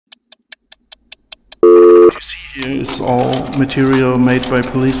you see here is all material made by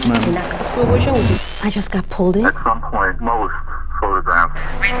policemen. I just got pulled in. At some point, most photographs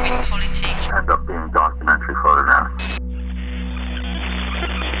Right-wing politics. end up being documentary photographs.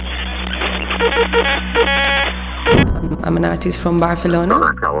 I'm an artist from Barcelona.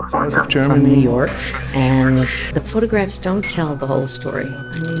 Southern California. Of From Germany. New York, and the photographs don't tell the whole story.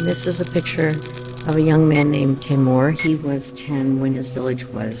 I mean, this is a picture of a young man named Timur. He was 10 when his village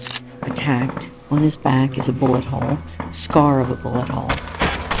was attacked. On his back is a bullet hole, a scar of a bullet hole.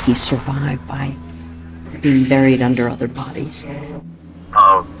 He survived by being buried under other bodies.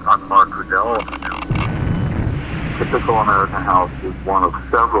 I'm Mark Ruwedel. Typical American house is one of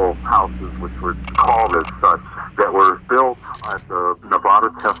several houses which were called as such that were built at the Nevada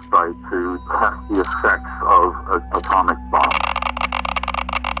test site to test the effects of atomic bombs.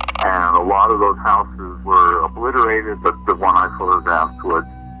 And a lot of those houses were obliterated, but the one I photographed was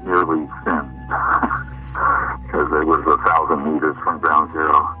nearly thinned because it was 1,000 meters from ground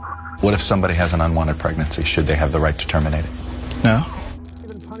zero. What if somebody has an unwanted pregnancy? Should they have the right to terminate it? No.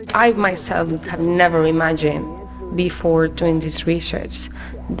 I myself have never imagined before doing this research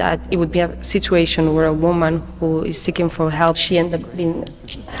that it would be a situation where a woman who is seeking for help, she ended up being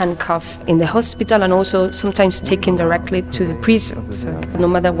handcuffed in the hospital and also sometimes taken directly to the prison. So no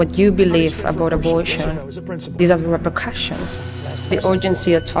matter what you believe about abortion, these are the repercussions. The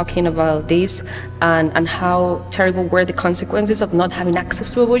urgency of talking about this and how terrible were the consequences of not having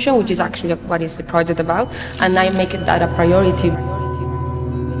access to abortion, which is actually what is the project about, and I make it that a priority.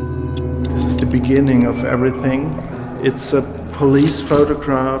 This is the beginning of everything. It's a police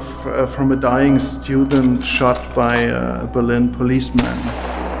photograph from a dying student shot by a Berlin policeman.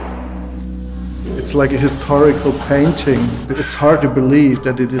 It's like a historical painting. It's hard to believe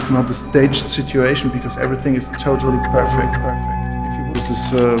that it is not a staged situation because everything is totally perfect. This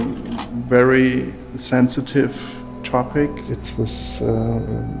is a very sensitive topic. It was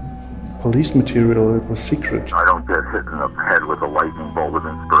police material, it was secret. I don't get hit in the head with a lightning bolt of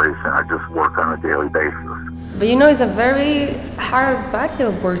inspiration. I just work on a daily basis. But you know, it's a very hard body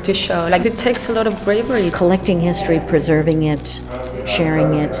of work to show. Like, it takes a lot of bravery. Collecting history, preserving it,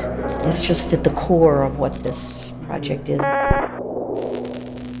 sharing it is just at the core of what this project is.